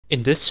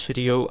In this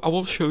video, I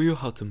will show you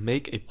how to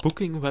make a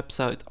booking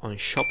website on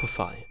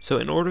Shopify. So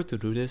in order to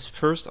do this,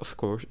 first of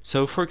course,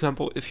 so for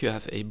example, if you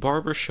have a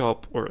barber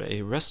shop or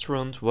a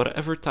restaurant,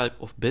 whatever type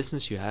of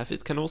business you have,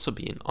 it can also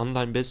be an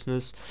online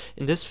business.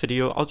 In this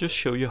video, I'll just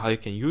show you how you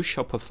can use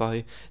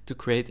Shopify to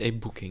create a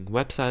booking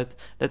website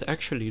that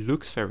actually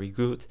looks very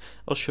good.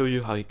 I'll show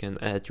you how you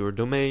can add your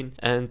domain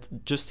and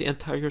just the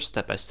entire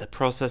step-by-step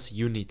process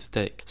you need to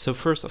take. So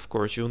first, of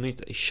course, you'll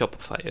need a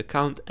Shopify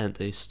account and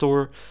a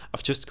store.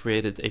 I've just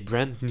created a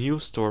brand new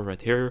store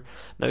right here.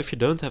 Now if you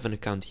don't have an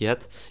account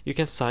yet, you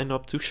can sign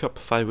up to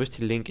Shopify with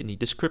the link in the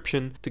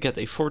description to get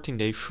a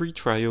 14-day free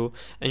trial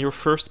and your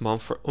first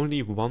month for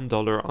only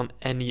 $1 on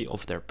any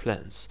of their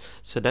plans.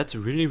 So that's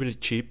really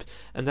cheap.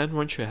 And then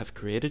once you have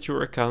created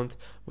your account,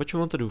 what you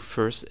want to do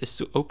first is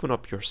to open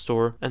up your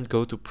store and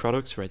go to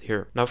products right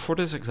here. Now for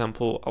this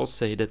example, I'll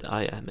say that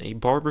I am a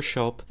barber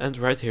shop, and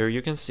right here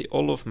you can see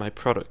all of my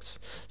products.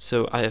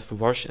 So I have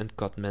wash and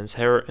cut men's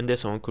hair, and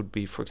this one could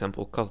be, for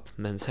example, cut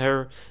men's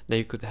hair. Then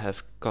you could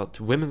have cut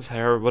women's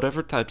hair,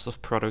 whatever types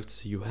of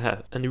products you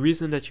have. And the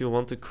reason that you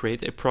want to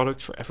create a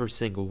product for every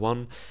single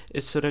one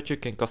is so that you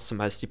can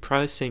customize the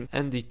pricing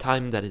and the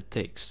time that it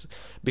takes.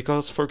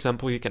 Because, for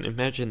example, you can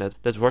imagine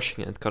that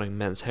washing and cutting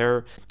men's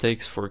hair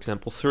takes, for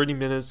example, 30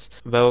 minutes,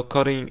 while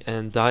cutting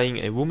and dyeing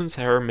a woman's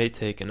hair may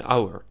take an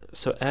hour.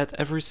 So add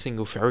every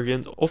single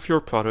variant of your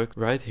product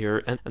right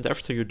here, and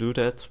after you do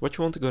that, what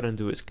you want to go and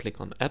do is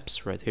click on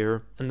apps right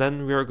here, and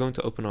then we are going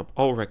to open up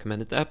all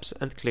recommended apps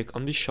and click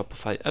on the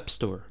Shopify App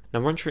Store.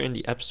 Now once you're in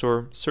the App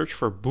Store, search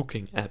for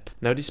Booking app.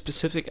 Now the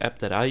specific app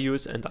that I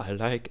use and I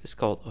like is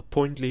called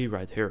Appointly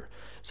right here.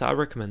 So I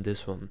recommend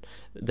this one.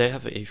 They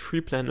have a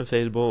free plan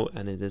available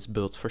and it is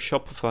built for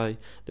Shopify.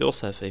 They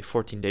also have a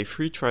 14-day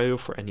free trial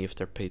for any of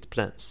their paid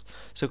plans.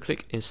 So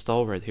click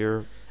install right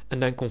here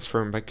and then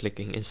confirm by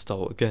clicking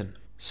install again.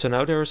 So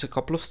now there is a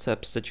couple of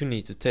steps that you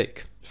need to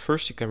take.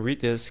 First you can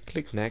read this,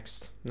 click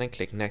next, then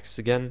click next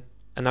again.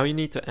 And now you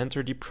need to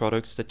enter the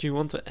products that you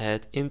want to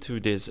add into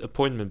this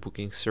appointment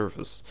booking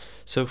service.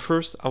 So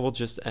first I will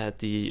just add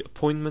the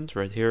appointment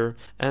right here,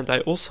 and I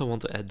also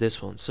want to add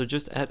this one. So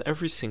just add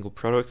every single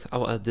product.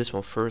 I'll add this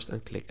one first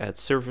and click add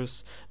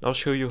service. And I'll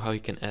show you how you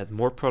can add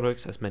more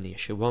products, as many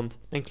as you want,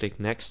 and click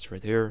next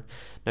right here.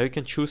 Now you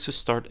can choose to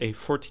start a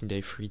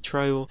 14-day free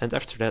trial, and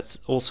after that's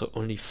also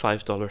only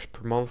 $5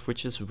 per month,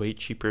 which is way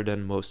cheaper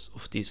than most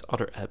of these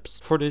other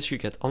apps. For this you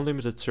get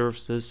unlimited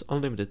services,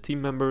 unlimited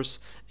team members,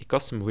 a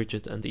custom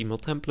widget and email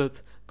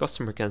template,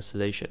 customer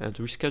cancellation and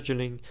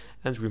rescheduling,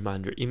 and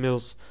reminder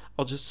emails.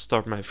 I'll just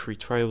start my free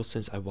trial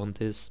since I want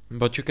this,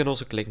 but you can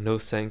also click no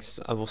thanks,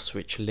 I will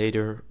switch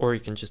later, or you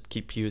can just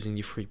keep using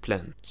the free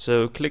plan.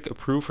 So click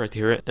approve right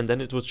here, and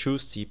then it will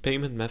choose the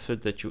payment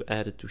method that you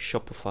added to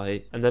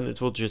Shopify, and then it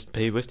will just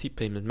pay with the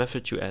payment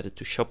method you added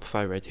to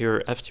Shopify right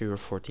here after your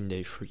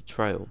 14-day free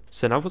trial.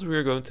 So now what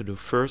we're going to do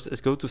first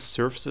is go to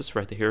services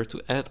right here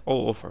to add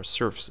all of our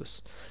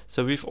services.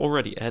 So we've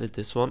already added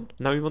this one.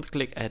 Now you want to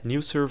click add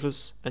new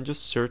service and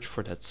just search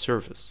for that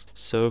service.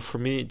 So for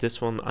me, this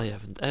one I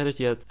haven't added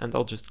yet, and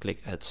I'll just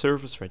click add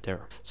service right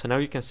there. So now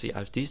you can see I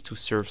have these two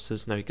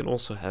services. Now you can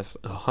also have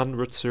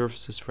 100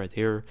 services right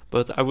here,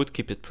 but I would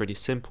keep it pretty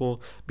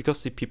simple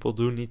because the people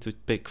do need to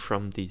pick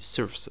from these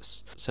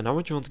services. So now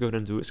what you want to go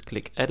and do is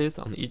click edit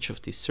on each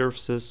of these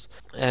services,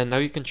 and now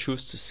you can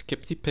choose to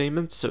skip the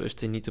payment. So if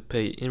they need to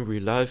pay in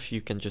real life,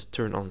 you can just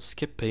turn on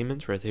skip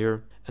payment right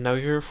here. And now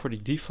here for the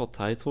default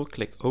title,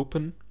 click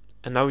open,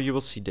 and now you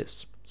will see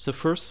this. So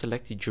first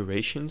select the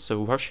duration, so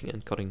washing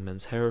and cutting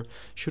men's hair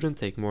shouldn't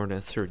take more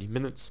than 30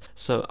 minutes,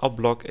 so I'll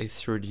block a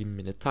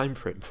 30-minute time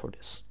frame for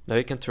this. Now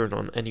you can turn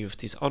on any of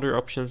these other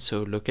options,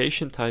 so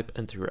location type,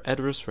 enter your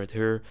address right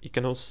here. You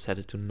can also set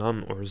it to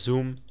none or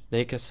zoom.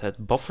 Then you can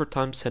set buffer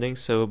time settings,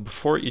 so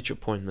before each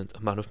appointment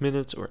amount of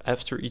minutes, or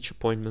after each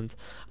appointment.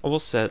 I will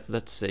set,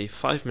 let's say,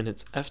 5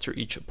 minutes after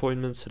each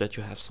appointment so that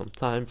you have some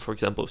time. For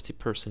example, if the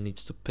person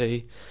needs to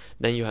pay,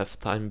 then you have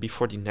time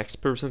before the next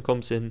person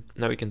comes in.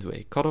 Now you can do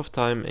a cutoff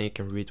time, and you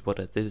can read what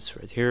it is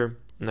right here.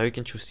 Now you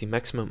can choose the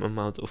maximum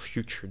amount of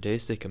future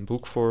days they can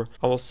book for.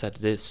 I will set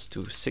this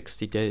to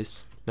 60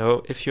 days.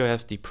 Now if you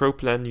have the pro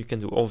plan, you can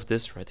do all of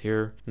this right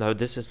here. Now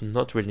this is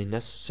not really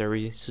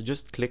necessary, so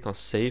just click on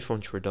save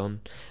once you're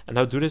done. And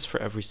now do this for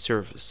every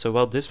service. So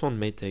while this one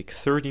may take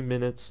 30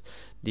 minutes,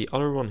 the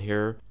other one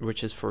here,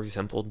 which is for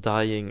example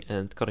dyeing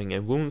and cutting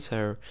a woman's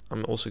hair,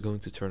 I'm also going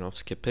to turn off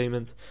skip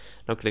payment.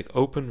 Now click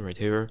open right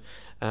here,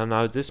 and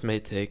now this may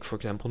take, for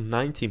example,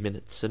 90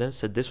 minutes. So then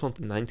set this one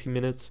to 90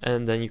 minutes,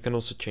 and then you can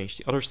also change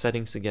the other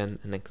settings again,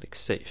 and then click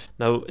save.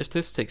 Now if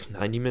this takes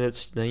 90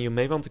 minutes, then you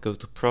may want to go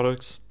to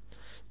products.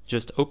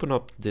 Just open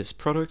up this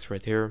product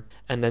right here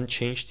and then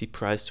change the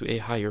price to a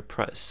higher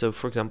price. So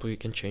for example, you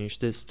can change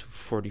this to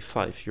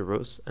 45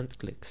 euros and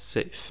click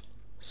save.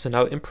 So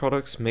now in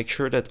products, make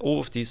sure that all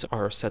of these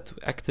are set to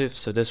active.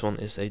 So this one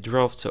is a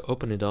draft, so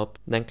open it up,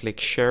 then click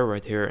share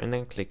right here and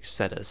then click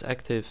set as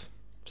active.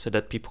 so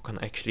that people can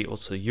actually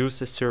also use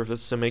this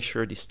service. So make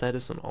sure the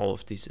status on all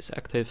of these is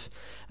active.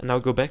 And now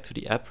go back to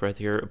the app right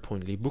here,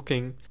 Appointly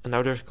Booking. And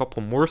now there's a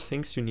couple more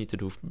things you need to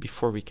do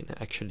before we can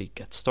actually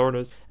get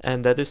started.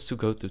 And that is to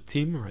go to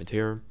Theme right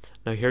here.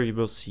 Now here you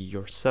will see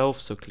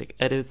yourself, so click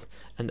Edit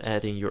and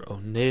add in your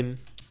own name.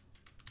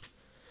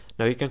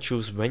 Now you can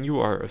choose when you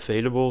are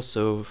available.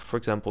 So for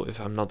example, if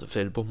I'm not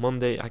available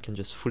Monday, I can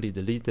just fully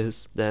delete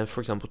this. Then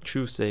for example,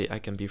 Tuesday, I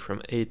can be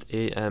from 8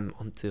 a.m.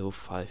 until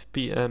 5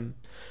 p.m.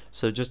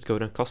 So just go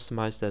and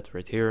customize that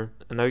right here.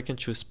 And now you can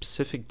choose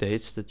specific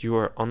dates that you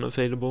are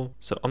unavailable.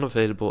 So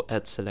unavailable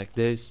at select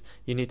days.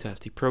 You need to have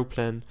the Pro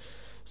plan.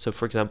 So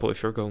for example,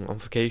 if you're going on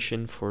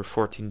vacation for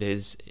 14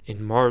 days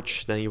in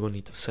March, then you will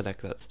need to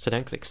select that. So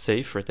then click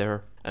Save right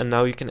there. And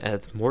now you can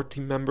add more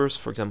team members.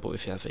 For example,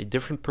 if you have a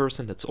different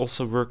person that's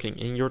also working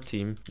in your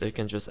team, then you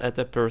can just add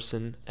that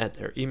person, add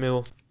their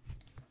email,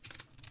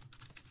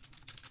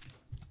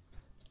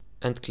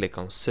 and click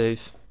on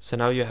Save. So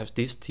now you have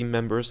these team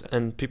members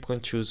and people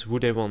can choose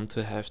who they want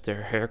to have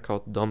their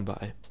haircut done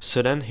by.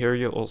 So then here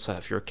you also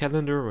have your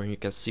calendar where you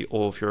can see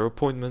all of your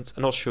appointments,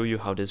 and I'll show you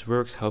how this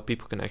works, how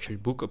people can actually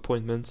book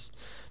appointments.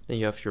 Then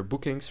you have your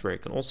bookings where you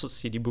can also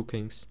see the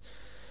bookings.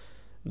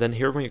 Then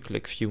here when you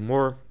click View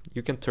More,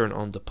 you can turn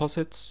on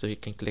deposits, so you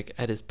can click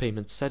Edit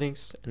Payment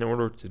Settings. And in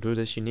order to do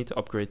this, you need to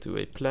upgrade to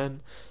a plan.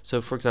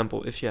 So for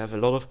example, if you have a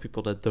lot of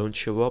people that don't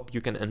show up,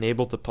 you can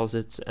enable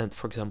deposits, and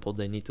for example,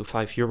 they need to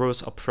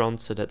 €5 upfront,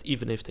 so that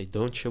even if they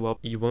don't show up,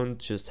 you won't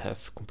just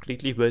have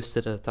completely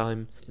wasted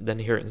time. Then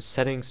here in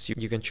Settings,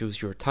 you can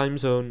choose your time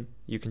zone.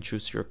 You can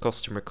choose your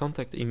customer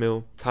contact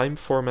email, time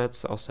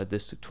formats. I'll set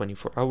this to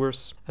 24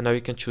 hours. And now you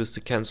can choose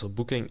to cancel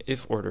booking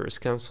if order is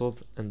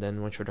cancelled. And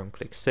then once you're done,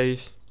 click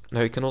Save.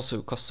 Now you can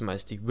also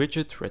customize the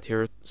widget right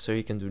here. So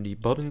you can do the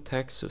button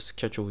text, so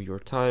schedule your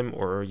time,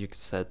 or you can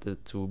set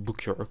it to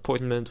book your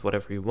appointment,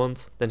 whatever you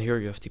want. Then here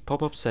you have the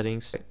pop-up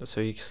settings,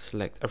 so you can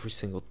select every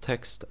single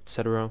text,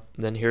 etc.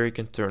 Then here you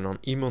can turn on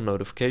email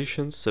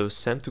notifications, so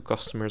send to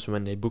customers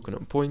when they book an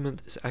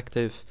appointment is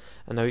active.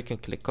 And now you can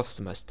click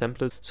customize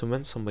template, so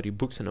when somebody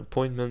books an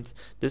appointment,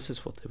 this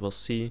is what they will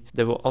see.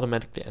 They will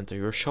automatically enter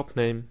your shop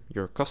name,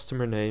 your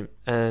customer name,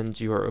 and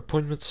your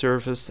appointment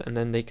service, and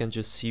then they can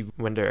just see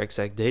when their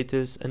exact date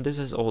is. And this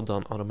is all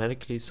done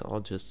automatically, so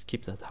I'll just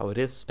keep that how it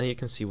is. And you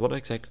can see what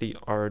exactly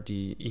are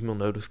the email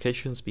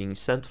notifications being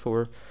sent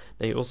for.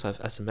 Then you also have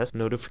SMS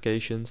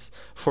notifications.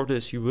 For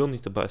this you will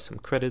need to buy some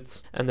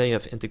credits, and then you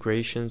have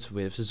integrations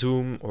with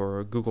Zoom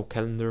or Google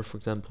Calendar, for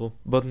example.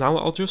 But now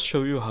I'll just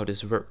show you how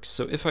this works.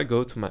 So if I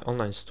go to my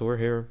online store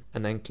here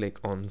and then click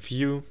on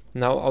View,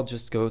 now I'll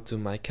just go to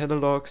my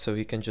catalog, so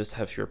you can just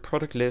have your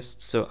product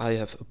list. So I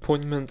have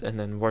appointment and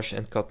then wash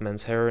and cut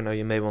men's hair. Now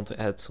you may want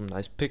to add some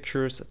nice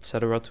pictures,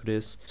 etc. to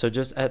this. So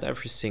just add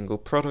every single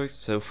product.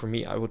 So for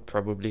me, I would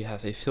probably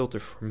have a filter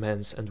for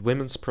men's and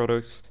women's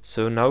products.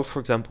 So now, for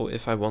example,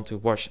 if I want to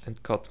wash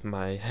and cut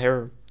my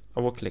hair,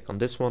 I will click on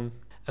this one.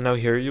 And now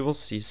here you will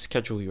see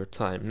schedule your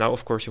time. Now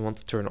of course you want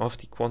to turn off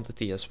the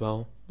quantity as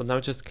well, but now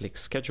just click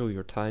schedule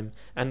your time,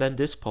 and then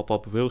this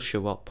pop-up will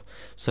show up.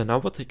 So now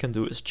what you can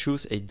do is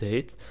choose a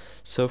date.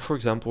 So for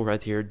example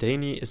right here,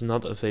 Danny is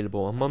not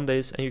available on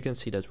Mondays, and you can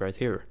see that right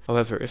here.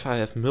 However, if I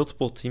have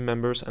multiple team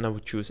members and I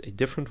would choose a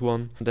different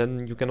one,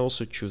 then you can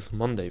also choose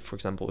Monday, for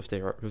example, if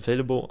they are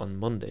available on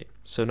Monday.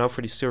 So now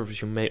for the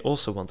service you may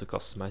also want to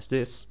customize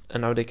this,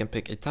 and now they can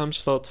pick a time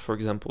slot. For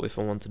example, if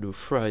I want to do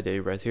Friday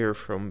right here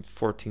from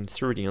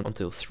 14:30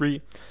 until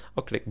 3,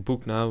 I'll click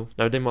book now.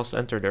 Now they must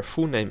enter their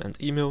full name and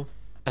email.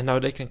 And now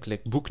they can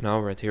click book now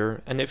right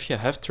here. And if you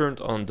have turned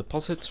on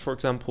deposits, for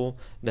example,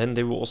 then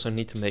they will also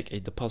need to make a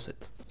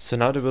deposit. So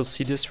now they will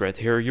see this right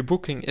here. Your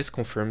booking is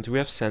confirmed. We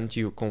have sent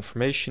you a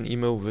confirmation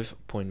email with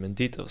appointment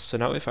details. So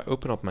now if I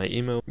open up my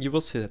email, you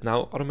will see that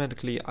now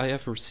automatically I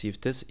have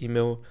received this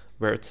email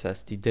where it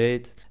says the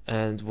date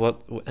and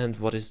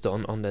what is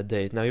done on that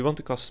date. Now you want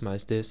to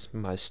customize this,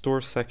 my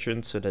store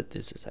section, so that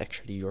this is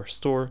actually your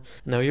store.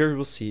 Now here you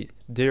will see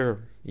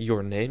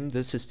your name.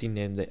 This is the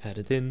name they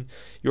added in.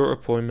 Your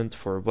appointment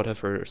for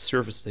whatever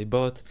service they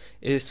bought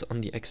is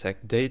on the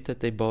exact date that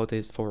they bought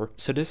it for.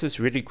 So this is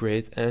really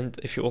great. And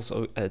if you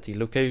also add the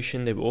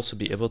location, they will also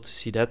be able to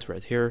see that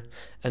right here.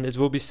 And it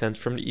will be sent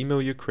from the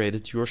email you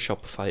created your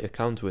Shopify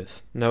account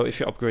with. Now if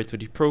you upgrade to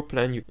the Pro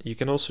plan, you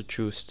can also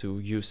choose to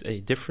use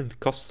a different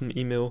custom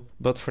email,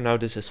 but for now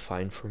this is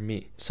fine for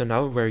me. So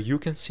now where you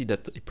can see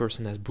that a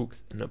person has booked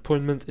an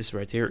appointment is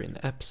right here in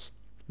apps.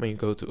 When you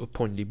go to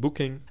Appointly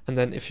Booking, and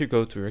then if you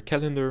go to your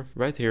calendar,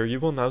 right here you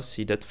will now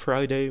see that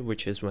Friday,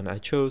 which is when I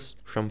chose,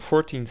 from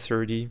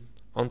 14:30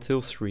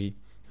 until 3.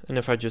 And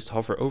if I just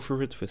hover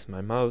over it with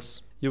my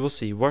mouse, you will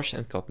see wash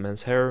and cut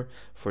men's hair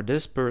for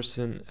this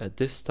person at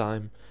this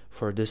time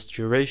for this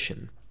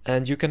duration.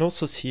 And you can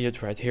also see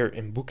it right here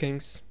in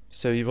bookings.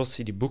 So you will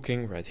see the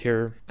booking right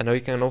here, and now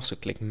you can also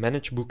click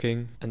manage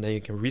booking, and then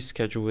you can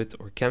reschedule it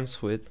or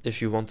cancel it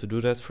if you want to do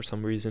that for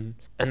some reason.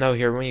 And now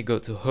here when you go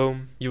to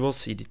home, you will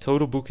see the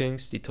total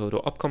bookings, the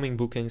total upcoming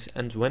bookings,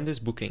 and when this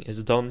booking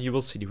is done you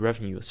will see the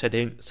revenue.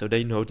 So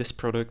they know this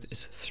product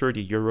is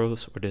 30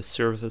 euros or this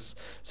service.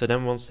 So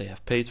then once they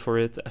have paid for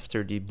it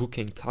after the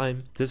booking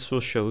time, this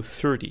will show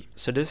 30.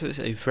 So this is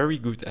a very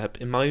good app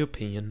in my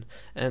opinion,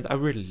 and I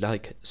really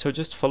like it. So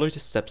just follow the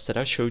steps that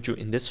I showed you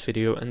in this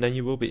video, and then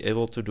you will be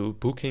able to do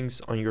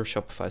bookings on your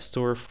Shopify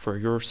store for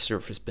your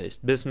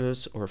service-based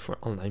business or for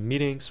online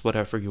meetings,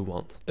 whatever you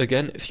want.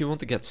 Again, if you want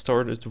to get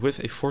started with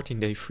a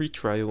 14-day free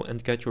trial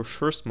and get your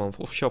first month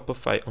of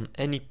Shopify on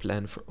any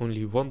plan for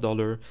only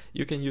 $1,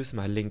 you can use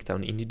my link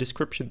down in the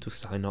description to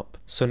sign up.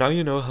 So now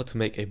you know how to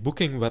make a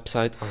booking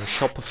website on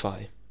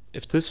Shopify.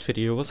 If this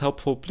video was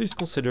helpful, please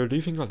consider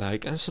leaving a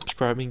like and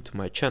subscribing to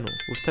my channel.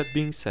 With that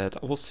being said,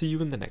 I will see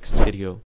you in the next video.